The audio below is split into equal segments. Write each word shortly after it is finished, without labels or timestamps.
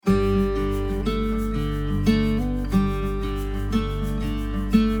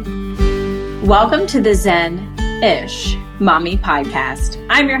Welcome to the Zen-ish Mommy Podcast.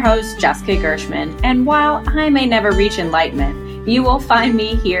 I'm your host, Jessica Gershman, and while I may never reach enlightenment, you will find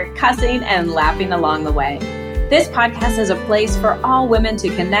me here cussing and laughing along the way. This podcast is a place for all women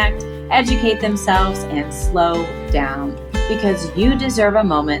to connect, educate themselves, and slow down, because you deserve a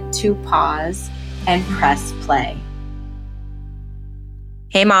moment to pause and press play.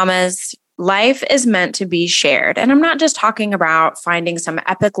 Hey mamas, life is meant to be shared. And I'm not just talking about finding some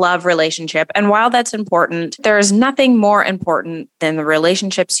epic love relationship. And while that's important, there is nothing more important than the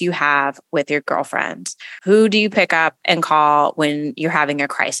relationships you have with your girlfriends. Who do you pick up and call when you're having a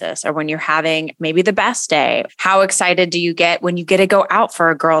crisis or when you're having maybe the best day? How excited do you get when you get to go out for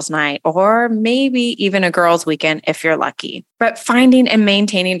a girls' night or maybe even a girls' weekend if you're lucky? But finding and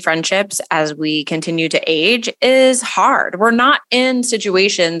maintaining friendships as we continue to age is hard. We're not in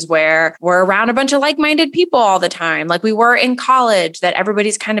situations where we're around a bunch of like-minded people all the time, like we were in college, that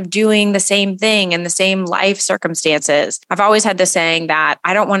everybody's kind of doing the same thing in the same life circumstances. I've always had the saying that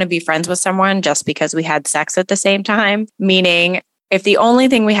I don't want to be friends with someone just because we had sex at the same time, meaning if the only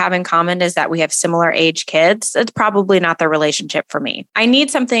thing we have in common is that we have similar age kids, it's probably not the relationship for me. I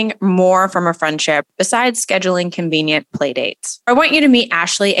need something more from a friendship besides scheduling convenient play dates. I want you to meet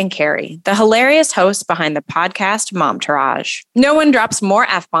Ashley and Carrie, the hilarious hosts behind the podcast Momtourage. No one drops more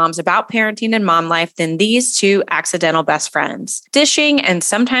F-bombs about parenting and mom life than these two accidental best friends. Dishing and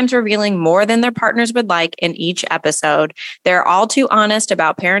sometimes revealing more than their partners would like in each episode, they're all too honest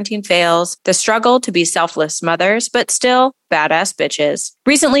about parenting fails, the struggle to be selfless mothers, but still badass bitches.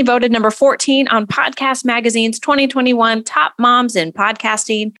 Recently voted number 14 on Podcast Magazine's 2021 Top Moms in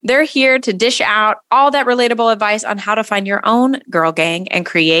Podcasting. They're here to dish out all that relatable advice on how to find your own girl gang and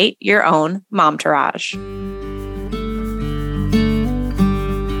create your own momtourage.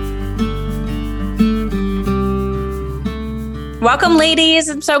 Welcome, ladies.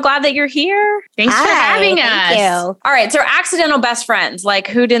 I'm so glad that you're here. Thanks for having us. Thank you. All right. So accidental best friends, like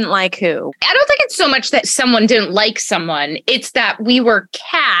who didn't like who? I don't think it's so much that someone didn't like someone. It's that we were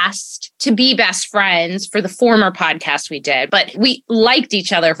cast to be best friends for the former podcast we did, but we liked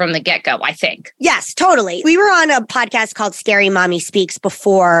each other from the get-go, I think. Yes, totally. We were on a podcast called Scary Mommy Speaks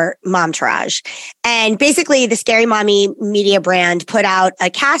before Momtourage. And basically the Scary Mommy media brand put out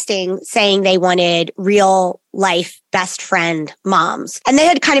a casting saying they wanted real life best friend moms. And they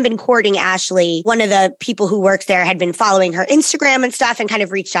had kind of been courting Ashley. One of the people who works there had been following her Instagram and stuff and kind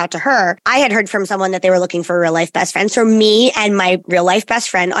of reached out to her. I had heard from someone that they were looking for a real life best friend. So me and my real life best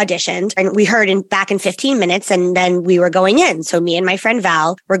friend auditioned and we heard back in 15 minutes and then we were going in. So me and my friend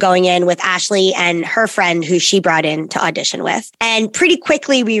Val were going in with Ashley and her friend who she brought in to audition with. And pretty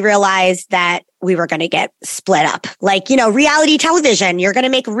quickly we realized that we were going to get split up. Like, reality television, you're going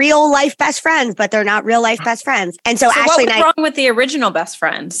to make real life best friends, but they're not real life best friends. And so Ashley what was wrong with the original best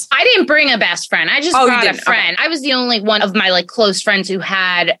friends? I didn't bring a best friend. I just brought a friend. Okay. I was the only one of my close friends who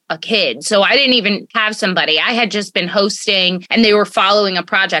had a kid. So I didn't even have somebody. I had just been hosting and they were following a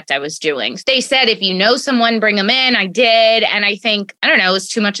project I was doing. They said, if you know someone, bring them in. I did. And I think, I don't know, it was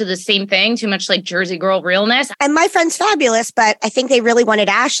too much of the same thing, too much like Jersey Girl realness. And my friend's fabulous, but I think they really wanted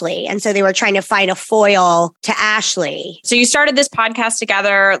Ashley. And so they were trying to find a foil to Ashley. So you started this podcast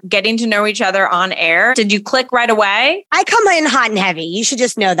together, getting to know each other on air. Did you click right away? I come in hot and heavy. You should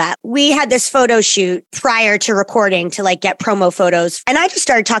just know that. We had this photo shoot prior to recording to get promo photos. And I just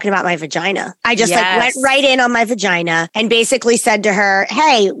started talking about my vagina. I just went right in on my vagina and basically said to her,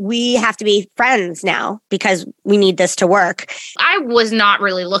 hey, we have to be friends now because we need this to work. I was not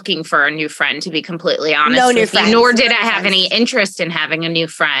really looking for a new friend, to be completely honest. No new friends. Nor did I have any interest in having a new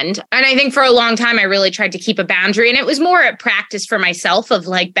friend. And I think for a long time, I really tried to keep a boundary. And it was more a practice for myself of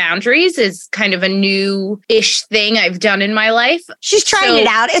boundaries is kind of a new-ish thing I've done in my life. She's trying it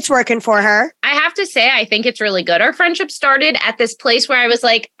out. It's working for her. I have to say, I think it's really good. Our friendship started at this place where I was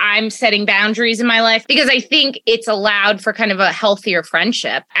like, I'm setting boundaries in my life because I think it's allowed for kind of a healthier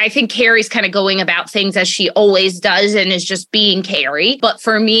friendship. I think Carrie's kind of going about things as she always does and is just being Carrie. But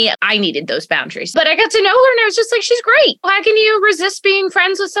for me, I needed those boundaries. But I got to know her and I was just like, she's great. How can you resist being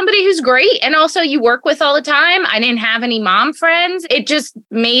friends with somebody who's great? And also you work with all the time. I didn't have any mom friends. It just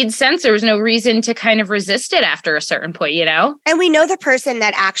made sense. There was no reason to kind of resist it after a certain point, And we know the person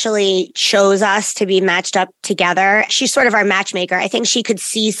that actually chose us to be matched up together. She's sort of our matchmaker. I think she could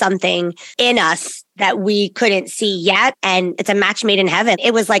see something in us that we couldn't see yet. And it's a match made in heaven.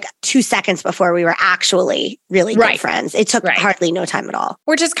 It was like 2 seconds before we were actually really good friends. It took hardly no time at all.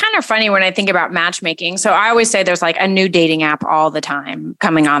 Which is kind of funny when I think about matchmaking. So I always say there's like a new dating app all the time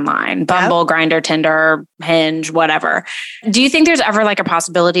coming online. Bumble, Grindr, Tinder, Hinge, whatever. Do you think there's ever like a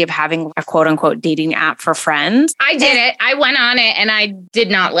possibility of having a quote unquote dating app for friends? I did it. I went on it and I did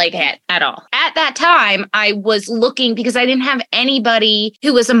not like it at all. At that time, I was looking because I didn't have anybody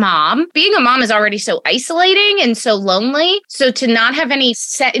who was a mom. Being a mom is already so isolating and so lonely. So to not have any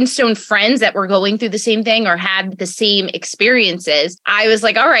set in stone friends that were going through the same thing or had the same experiences, I was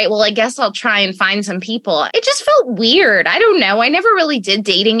like, all right, well, I guess I'll try and find some people. It just felt weird. I don't know. I never really did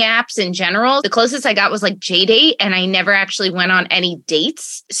dating apps in general. The closest I got was like JDate, and I never actually went on any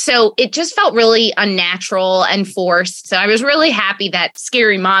dates. So it just felt really unnatural and forced. So I was really happy that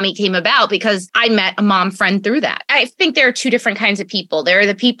Scary Mommy came about because I met a mom friend through that. I think there are two different kinds of people. There are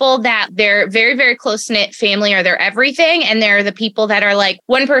the people that they're very, very close-knit family or they're everything. And there are the people that are like,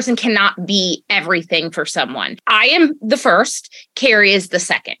 one person cannot be everything for someone. I am the first. Carrie is the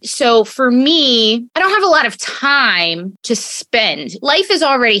second. So for me, I don't have a lot of time to spend. Life is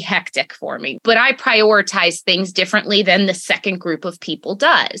already hectic for me, but I prioritize things differently than the second group of people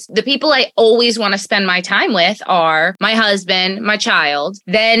does. The people I always want to spend my time with are my husband, my child,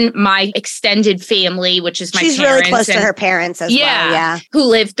 then my extended family, which is my parents. She's really close to her parents as well. Yeah. Who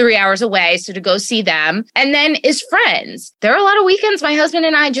live 3 hours away. So to go see them. And then is friends. There are a lot of weekends my husband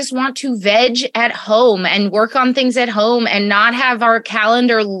and I just want to veg at home and work on things at home and not have our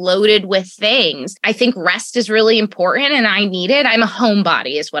calendar loaded with things. I think rest is really important and I need it. I'm a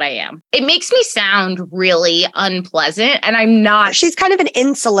homebody is what I am. It makes me sound really unpleasant and I'm not. She's kind of an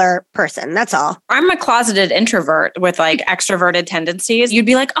insular person. That's all. I'm a closeted introvert with like extroverted tendencies. You'd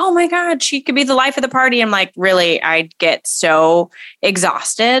be like, oh my God, she could be the life of the party. I'm like, really, I get so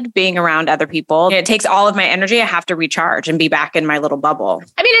exhausted being around other people. It takes all of my energy. I have to recharge and be back in my little bubble.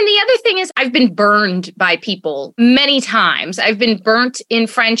 I mean, and the other thing is I've been burned by people many times. I've been burnt in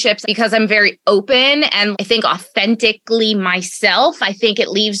friendships because I'm very open and I think authentically myself. I think it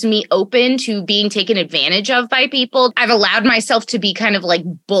leaves me open to being taken advantage of by people. I've allowed myself to be kind of like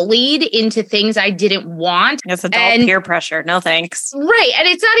bullied into things I didn't want. It's adult peer pressure. No thanks. Right. And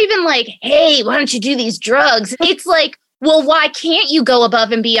it's not even like, hey, why don't you do these drugs? It's like, well, why can't you go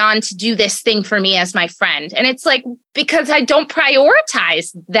above and beyond to do this thing for me as my friend? And it's like, because I don't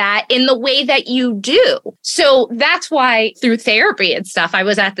prioritize that in the way that you do. So that's why through therapy and stuff, I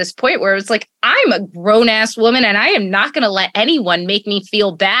was at this point where it was like, I'm a grown ass woman and I am not going to let anyone make me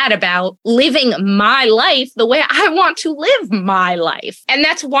feel bad about living my life the way I want to live my life. And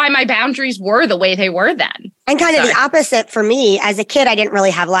that's why my boundaries were the way they were then. And kind of the opposite for me. As a kid, I didn't really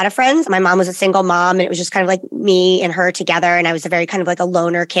have a lot of friends. My mom was a single mom and it was just kind of like me and her together. And I was a very kind of like a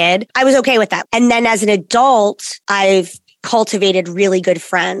loner kid. I was okay with that. And then as an adult, I've cultivated really good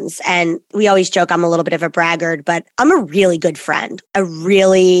friends. And we always joke I'm a little bit of a braggart, but I'm a really good friend, a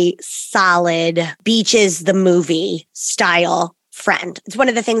really solid Beaches the movie style friend. It's one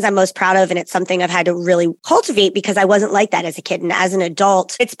of the things I'm most proud of. And it's something I've had to really cultivate because I wasn't like that as a kid. And as an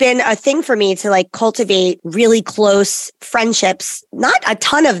adult, it's been a thing for me to like cultivate really close friendships, not a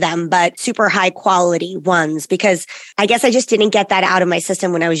ton of them, but super high quality ones, because I guess I just didn't get that out of my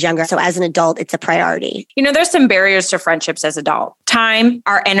system when I was younger. So as an adult, it's a priority. You know, there's some barriers to friendships as adult. Time,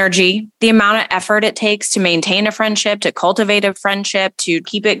 our energy, the amount of effort it takes to maintain a friendship, to cultivate a friendship, to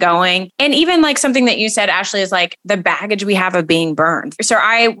keep it going. And even like something that you said, Ashley, is like the baggage we have of being burned. So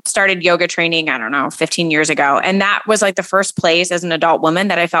I started yoga training, 15 years ago. And that was like the first place as an adult woman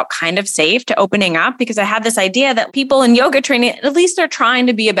that I felt kind of safe to opening up because I had this idea that people in yoga training, at least they're trying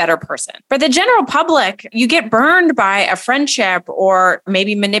to be a better person. For the general public, you get burned by a friendship or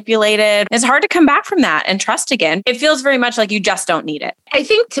maybe manipulated. It's hard to come back from that and trust again. It feels very much like you just don't need it. I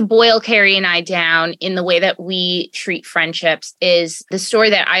think to boil Carrie and I down in the way that we treat friendships is the story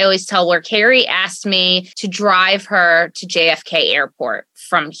that I always tell where Carrie asked me to drive her to JFK Airport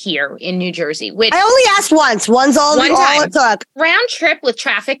from here in New Jersey, which I only asked once. One's all it took. Round trip with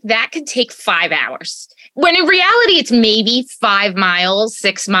traffic, that could take 5 hours. When in reality, it's maybe 5 miles,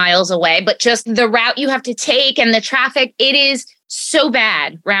 6 miles away, but just the route you have to take and the traffic, it is so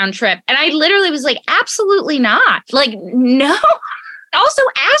bad round trip. And I literally was like, absolutely not. Like, no. Also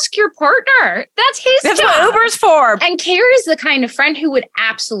ask your partner. That's his job. That's what Uber's for. And Carrie's the kind of friend who would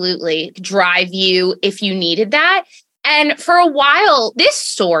absolutely drive you if you needed that. And for a while, this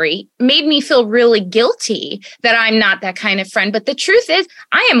story made me feel really guilty that I'm not that kind of friend. But the truth is,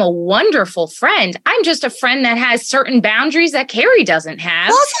 I am a wonderful friend. I'm just a friend that has certain boundaries that Carrie doesn't have.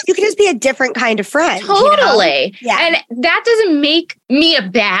 Also, you can just be a different kind of friend. Totally. You know? Yeah. And that doesn't make me a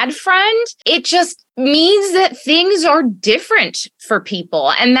bad friend. It just means that things are different for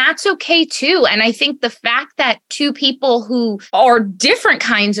people, and that's okay too. And I think the fact that two people who are different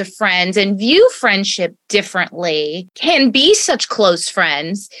kinds of friends and view friendship differently can be such close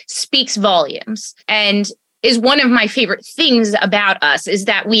friends speaks volumes. And is one of my favorite things about us is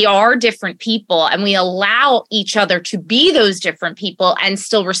that we are different people and we allow each other to be those different people and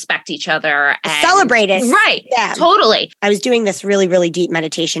still respect each other. And celebrate it. Right. Yeah. Totally. I was doing this really, really deep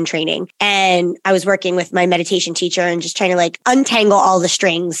meditation training, and I was working with my meditation teacher and just trying to like untangle all the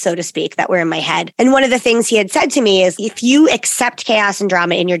strings, so to speak, that were in my head. And one of the things he had said to me is, if you accept chaos and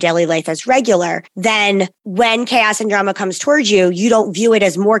drama in your daily life as regular, then when chaos and drama comes towards you, you don't view it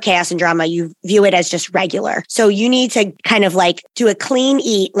as more chaos and drama. You view it as just regular. So you need to kind of like do a clean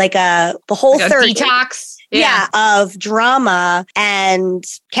eat, like the whole like 30 detox. Yeah, of drama and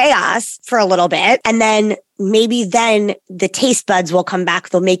chaos for a little bit. And then maybe then the taste buds will come back.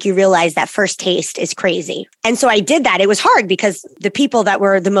 They'll make you realize that first taste is crazy. And so I did that. It was hard because the people that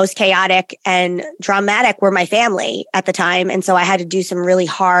were the most chaotic and dramatic were my family at the time. And so I had to do some really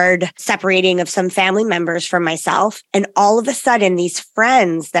hard separating of some family members from myself. And all of a sudden, these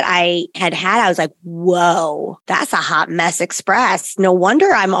friends that I had, I was like, whoa, that's a hot mess express. No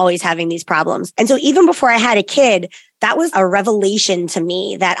wonder I'm always having these problems. And so even before I had a kid, that was a revelation to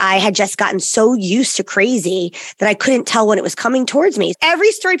me that I had just gotten so used to crazy that I couldn't tell when it was coming towards me.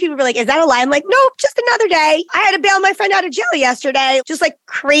 Every story, people were like, is that a lie? I'm like, nope, just another day. I had to bail my friend out of jail yesterday. Just like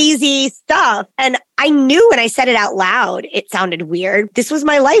crazy stuff. And I knew when I said it out loud, it sounded weird. This was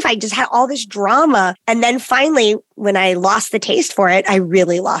my life. I just had all this drama. And then finally, when I lost the taste for it, I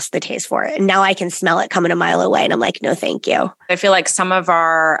really lost the taste for it. And now I can smell it coming a mile away. And I'm like, no, thank you. I feel like some of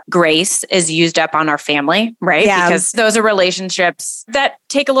our grace is used up on our family, right? Yeah. Because those are relationships that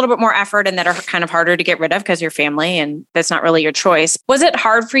take a little bit more effort and that are kind of harder to get rid of because you're family and that's not really your choice. Was it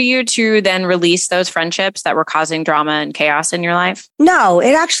hard for you to then release those friendships that were causing drama and chaos in your life? No,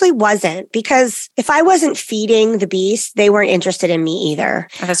 it actually wasn't, because if I wasn't feeding the beast, they weren't interested in me either.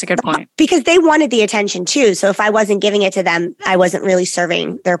 Oh, that's a good point. Because they wanted the attention too. So if I wasn't giving it to them, I wasn't really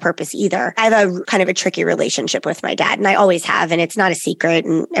serving their purpose either. I have a kind of a tricky relationship with my dad, and I always have, and it's not a secret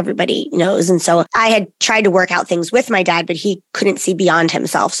and everybody knows. And so I had tried to work out things with my dad, but he couldn't see beyond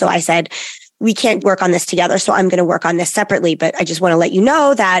himself. So I said, we can't work on this together. So I'm going to work on this separately. But I just want to let you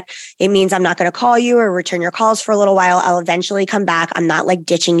know that it means I'm not going to call you or return your calls for a little while. I'll eventually come back. I'm not like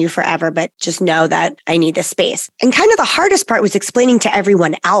ditching you forever, but just know that I need this space. And kind of the hardest part was explaining to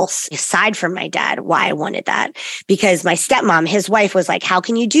everyone else, aside from my dad, why I wanted that. Because my stepmom, his wife, was like, how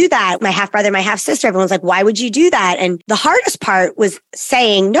can you do that? My half brother, my half sister, everyone's like, why would you do that? And the hardest part was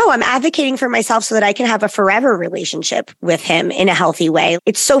saying, no, I'm advocating for myself so that I can have a forever relationship with him in a healthy way.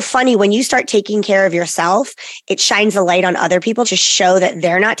 It's so funny when you start taking care of yourself, it shines a light on other people to show that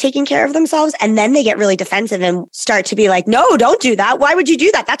they're not taking care of themselves. And then they get really defensive and start to be like, no, don't do that. Why would you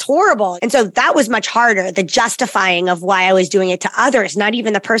do that? That's horrible. And so that was much harder. The justifying of why I was doing it to others, not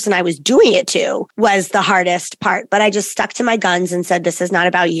even the person I was doing it to, was the hardest part. But I just stuck to my guns and said, this is not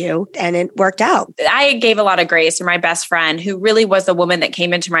about you. And it worked out. I gave a lot of grace to my best friend, who really was the woman that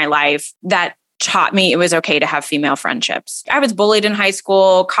came into my life that taught me it was okay to have female friendships. I was bullied in high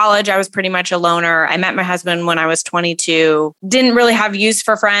school, college. I was pretty much a loner. I met my husband when I was 22, didn't really have use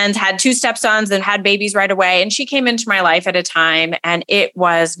for friends, had 2 stepsons and had babies right away. And she came into my life at a time and it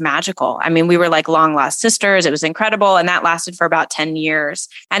was magical. I mean, we were like long lost sisters. It was incredible. And that lasted for about 10 years.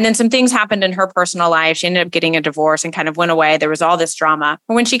 And then some things happened in her personal life. She ended up getting a divorce and kind of went away. There was all this drama.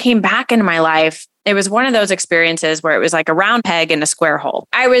 But when she came back into my life, it was one of those experiences where it was like a round peg in a square hole.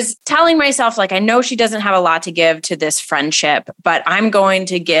 I was telling myself, like, I know she doesn't have a lot to give to this friendship, but I'm going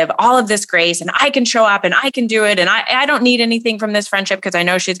to give all of this grace and I can show up and I can do it. And I don't need anything from this friendship because I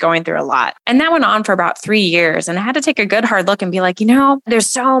know she's going through a lot. And that went on for about 3 years. And I had to take a good hard look and be like, there's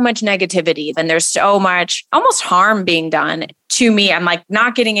so much negativity and there's so much almost harm being done to me. I'm like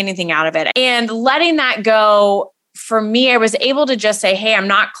not getting anything out of it. And letting that go, for me, I was able to just say, hey, I'm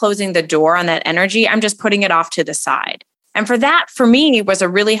not closing the door on that energy. I'm just putting it off to the side. And for me, was a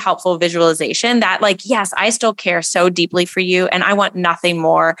really helpful visualization that like, yes, I still care so deeply for you. And I want nothing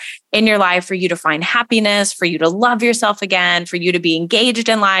more in your life for you to find happiness, for you to love yourself again, for you to be engaged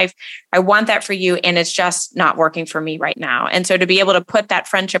in life. I want that for you. And it's just not working for me right now. And so to be able to put that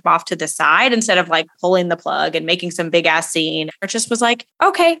friendship off to the side instead of like pulling the plug and making some big ass scene, it just was like,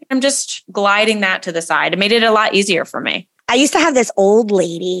 okay, I'm just gliding that to the side. It made it a lot easier for me. I used to have this old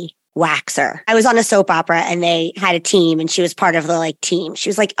lady wax her. I was on a soap opera and they had a team and she was part of the team. She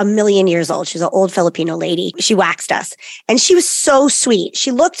was like 1,000,000 years old. She was an old Filipino lady. She waxed us and she was so sweet.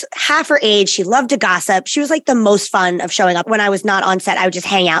 She looked half her age. She loved to gossip. She was like the most fun of showing up. When I was not on set, I would just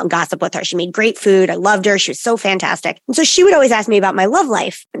hang out and gossip with her. She made great food. I loved her. She was so fantastic. And so she would always ask me about my love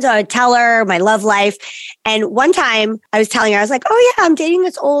life. And so I'd tell her my love life. And one time I was telling her, I was like, oh yeah, I'm dating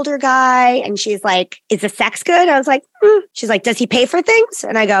this older guy. And she's like, is the sex good? I was like, She's like, does he pay for things?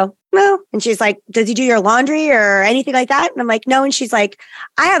 And I go, no. And she's like, does he do your laundry or anything like that? And I'm like, no. And she's like,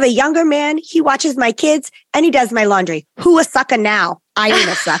 I have a younger man. He watches my kids and he does my laundry. Who a sucker now? I ain't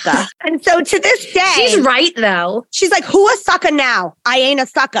a sucker. And so to this day, she's right though. She's like, who a sucker now? I ain't a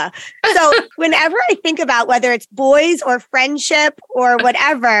sucker. So whenever I think about whether it's boys or friendship or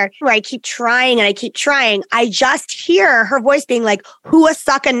whatever, where I keep trying and I keep trying, I just hear her voice being like, who a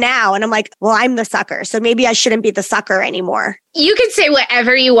sucker now? And I'm like, well, I'm the sucker. So maybe I shouldn't be the sucker anymore. You can say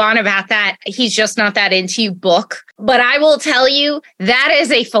whatever you want about that. He's just not that into you book. But I will tell you, that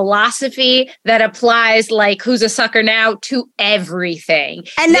is a philosophy that applies like who's a sucker now to everything.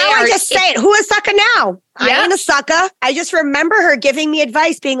 And now I just say it. Who a sucker now? Yep. I ain't a sucker. I just remember her giving me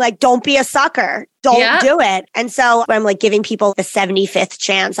advice being like, don't be a sucker. Don't do it. And so I'm like giving people the 75th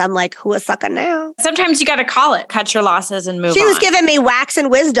chance. I'm like, who a sucker now? Sometimes you got to call it, cut your losses and move on. She was giving me wax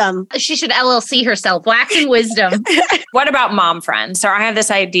and wisdom. She should LLC herself, wax and wisdom. What about mom friends? So I have this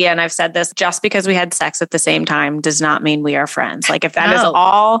idea, and I've said this, just because we had sex at the same time does not mean we are friends. Like if that is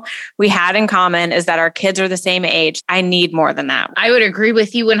all we had in common is that our kids are the same age, I need more than that. I would agree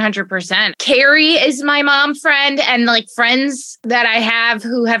with you 100%. Carrie is my mom friend and like friends that I have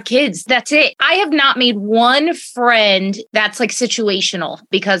who have kids. That's it. I have not made one friend that's like situational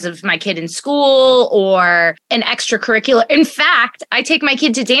because of my kid in school or an extracurricular. In fact, I take my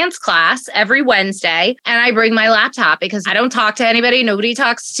kid to dance class every Wednesday and I bring my laptop because I don't talk to anybody. Nobody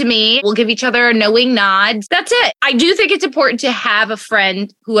talks to me. We'll give each other a knowing nod. That's it. I do think it's important to have a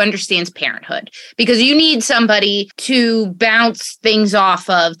friend who understands parenthood because you need somebody to bounce things off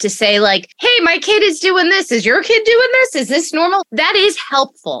of to say like, hey, my kid is doing this. Is your kid doing this? Is this normal? That is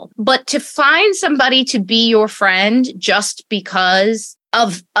helpful. But to find somebody to be your friend just because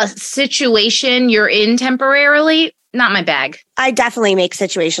of a situation you're in temporarily, not my bag. I definitely make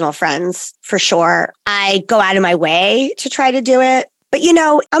situational friends for sure. I go out of my way to try to do it. But, you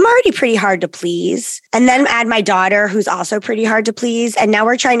know, I'm already pretty hard to please. And then add my daughter, who's also pretty hard to please. And now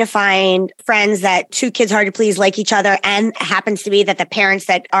we're trying to find friends that two kids hard to please like each other. And happens to be that the parents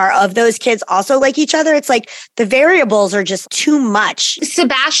that are of those kids also like each other. It's like the variables are just too much.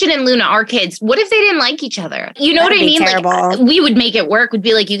 Sebastian and Luna, our kids, what if they didn't like each other? You know That'd what I mean? Terrible. Like, we would make it work. We'd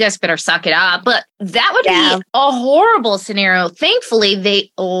be like, you guys better suck it up. But that would be a horrible scenario. Thankfully,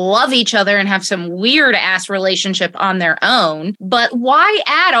 they love each other and have some weird ass relationship on their own. But why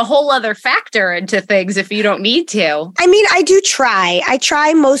add a whole other factor into things if you don't need to? I mean, I do try. I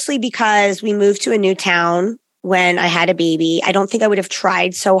try mostly because we moved to a new town when I had a baby. I don't think I would have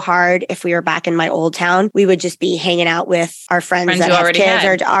tried so hard if we were back in my old town. We would just be hanging out with our friends that have kids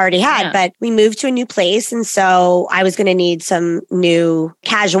or already had. Yeah. But we moved to a new place. And so I was going to need some new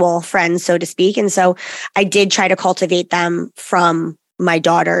casual friends, so to speak. And so I did try to cultivate them from my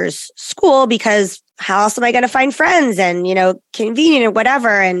daughter's school because how else am I going to find friends and, you know, convenient or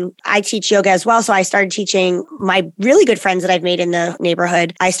whatever. And I teach yoga as well. So I started teaching my really good friends that I've made in the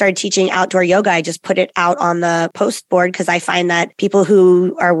neighborhood. I started teaching outdoor yoga. I just put it out on the post board because I find that people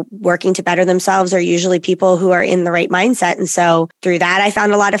who are working to better themselves are usually people who are in the right mindset. And so through that, I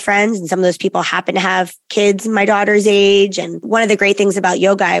found a lot of friends, and some of those people happen to have kids my daughter's age. And one of the great things about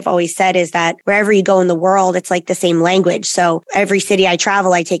yoga, I've always said, is that wherever you go in the world, it's like the same language. So every city I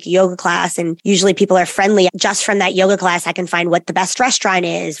travel, I take a yoga class, and usually people are friendly. Just from that yoga class, I can find what the best restaurant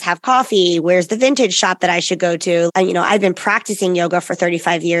is, have coffee, where's the vintage shop that I should go to. And, you know, I've been practicing yoga for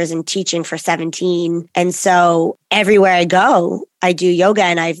 35 years and teaching for 17. And so everywhere I go, I do yoga,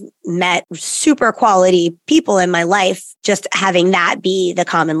 and I've met super quality people in my life, just having that be the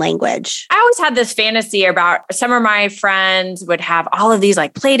common language. I always had this fantasy about some of my friends would have all of these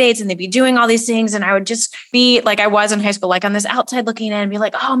like play dates and they'd be doing all these things. And I would just be like I was in high school, like on this outside looking in and be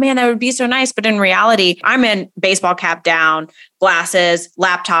like, oh man, that would be so nice. But in reality, I'm in baseball cap down, glasses,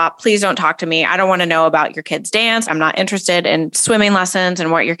 laptop. Please don't talk to me. I don't want to know about your kid's dance. I'm not interested in swimming lessons and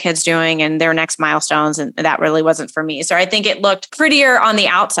what your kid's doing and their next milestones. And that really wasn't for me. So I think it looked prettier on the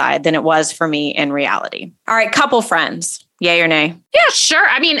outside than it was for me in reality. All right, couple friends. Yay or nay? Yeah, sure.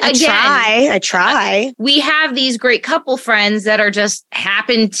 I mean, I try. We have these great couple friends that are just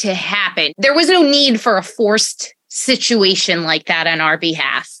happen to happen. There was no need for a forced situation like that on our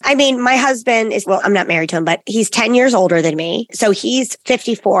behalf? I mean, my husband is, well, I'm not married to him, but he's 10 years older than me. So he's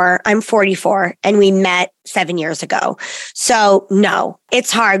 54, I'm 44, and we met 7 years ago. So no,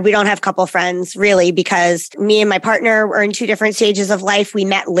 it's hard. We don't have couple friends really because me and my partner are in two different stages of life. We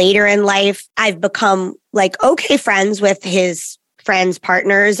met later in life. I've become like okay friends with his friends'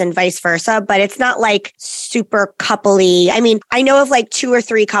 partners and vice versa, but it's not like super coupley. I mean, I know of like 2 or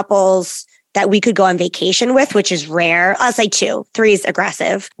 3 couples that we could go on vacation with, which is rare. I'll say 2, 3 is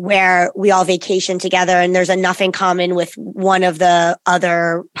aggressive, where we all vacation together and there's enough in common with one of the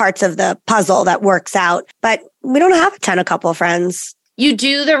other parts of the puzzle that works out. But we don't have a ton of couple friends. You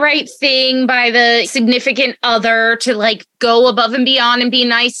do the right thing by the significant other to like go above and beyond and be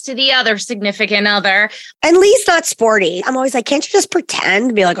nice to the other significant other. And Lee's not sporty. I'm always like, can't you just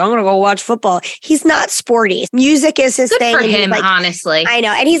pretend? Be like, I'm going to go watch football. He's not sporty. Music is his thing. Good for him, like, honestly. I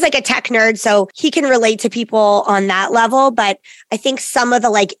know. And he's like a tech nerd, so he can relate to people on that level. But I think some of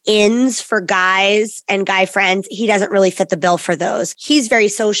the like ins for guys and guy friends, he doesn't really fit the bill for those. He's very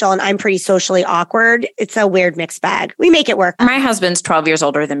social and I'm pretty socially awkward. It's a weird mixed bag. We make it work. My husband's 12 years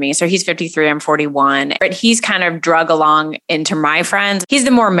older than me. So he's 53, I'm 41. But he's kind of drug along into my friends. He's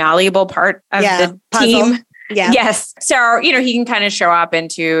the more malleable part of the puzzle. team. Yeah. Yes. So, he can kind of show up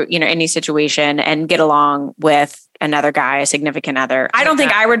into, any situation and get along with another guy, a significant other. I don't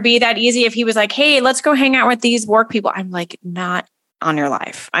think I would be that easy if he was like, hey, let's go hang out with these work people. I'm like, not on your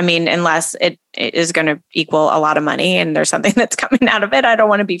life. I mean, unless it is going to equal a lot of money and there's something that's coming out of it. I don't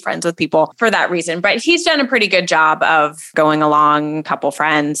want to be friends with people for that reason. But he's done a pretty good job of going along, couple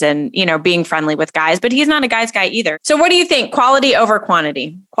friends and, being friendly with guys. But he's not a guy's guy either. So what do you think? Quality over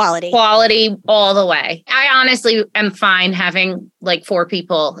quantity? Quality all the way. I honestly am fine having like 4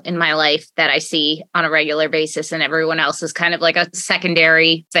 people in my life that I see on a regular basis and everyone else is kind of like a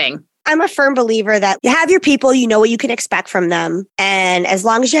secondary thing. I'm a firm believer that you have your people, you know what you can expect from them. And as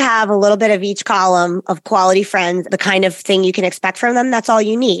long as you have a little bit of each column of quality friends, the kind of thing you can expect from them, that's all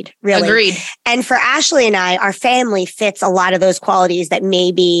you need, really. Agreed. And for Ashley and I, our family fits a lot of those qualities that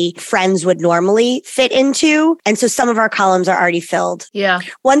maybe friends would normally fit into. And so some of our columns are already filled. Yeah.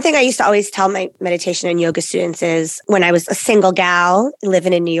 One thing I used to always tell my meditation and yoga students is when I was a single gal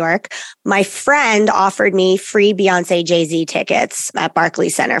living in New York, my friend offered me free Beyonce Jay-Z tickets at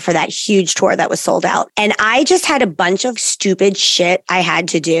Barclays Center for that huge tour that was sold out. And I just had a bunch of stupid shit I had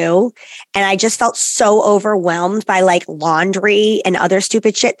to do. And I just felt so overwhelmed by like laundry and other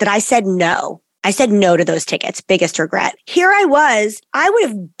stupid shit that I said no. I said no to those tickets. Biggest regret. Here I would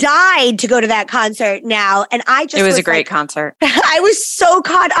have died to go to that concert now. And it was a great concert. I was so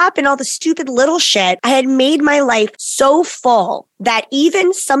caught up in all the stupid little shit. I had made my life so full that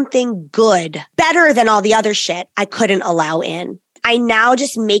even something good, better than all the other shit, I couldn't allow in. I now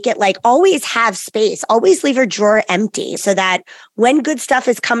just make it like always have space, always leave your drawer empty so that when good stuff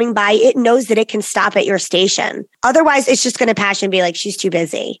is coming by, it knows that it can stop at your station. Otherwise, it's just going to pass and be like, she's too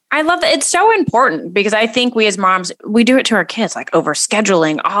busy. I love that. It's so important because I think we as moms, we do it to our kids, like over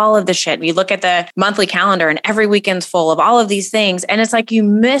scheduling all of the shit. We look at the monthly calendar and every weekend's full of all of these things. And it's like you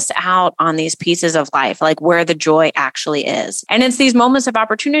miss out on these pieces of life, like where the joy actually is. And it's these moments of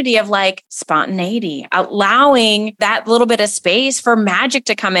opportunity of like spontaneity, allowing that little bit of space for magic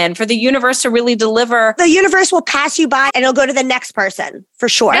to come in, for the universe to really deliver. The universe will pass you by and it'll go to the next person for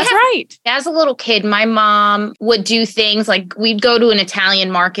sure. That's right. As a little kid, my mom would do things like we'd go to an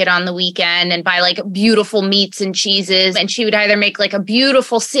Italian market on the weekend and buy like beautiful meats and cheeses. And she would either make like a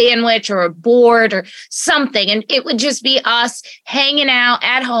beautiful sandwich or a board or something. And it would just be us hanging out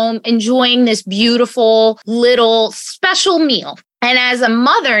at home, enjoying this beautiful little special meal. And as a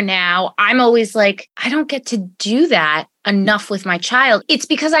mother now, I'm always like, I don't get to do that enough with my child. It's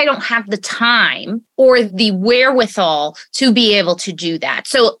because I don't have the time or the wherewithal to be able to do that.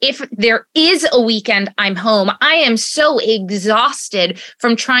 So if there is a weekend I'm home, I am so exhausted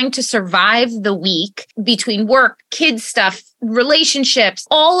from trying to survive the week between work, kids stuff, relationships,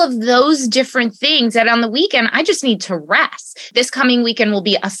 all of those different things that on the weekend, I just need to rest. This coming weekend will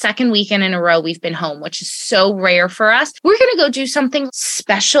be a second weekend in a row we've been home, which is so rare for us. We're going to go do something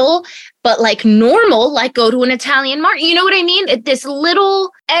special, but like normal, like go to an Italian market. You know what I mean? This little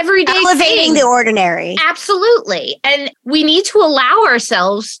everyday elevating the ordinary. Absolutely. And we need to allow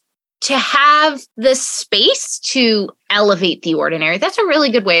ourselves to have the space to elevate the ordinary. That's a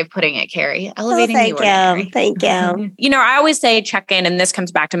really good way of putting it, Carrie. Elevating the ordinary. Thank you. I always say check in, and this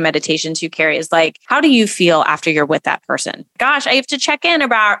comes back to meditation too, Carrie, is like, how do you feel after you're with that person? Gosh, I have to check in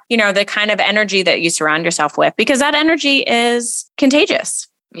about, the kind of energy that you surround yourself with, because that energy is contagious.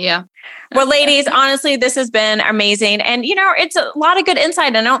 Yeah. Well, ladies, honestly, this has been amazing. And, it's a lot of good insight.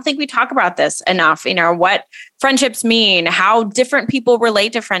 And I don't think we talk about this enough, what friendships mean, how different people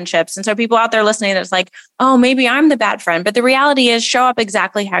relate to friendships. And so people out there listening that's like, oh, maybe I'm the bad friend. But the reality is show up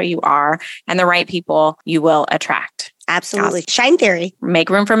exactly how you are and the right people you will attract. Absolutely. Shine theory. Make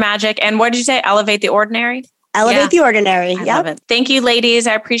room for magic. And what did you say? Elevate the ordinary? Elevate the ordinary. I love it. Thank you, ladies.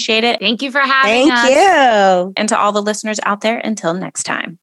 I appreciate it. Thank you for having us. Thank you. And to all the listeners out there, until next time.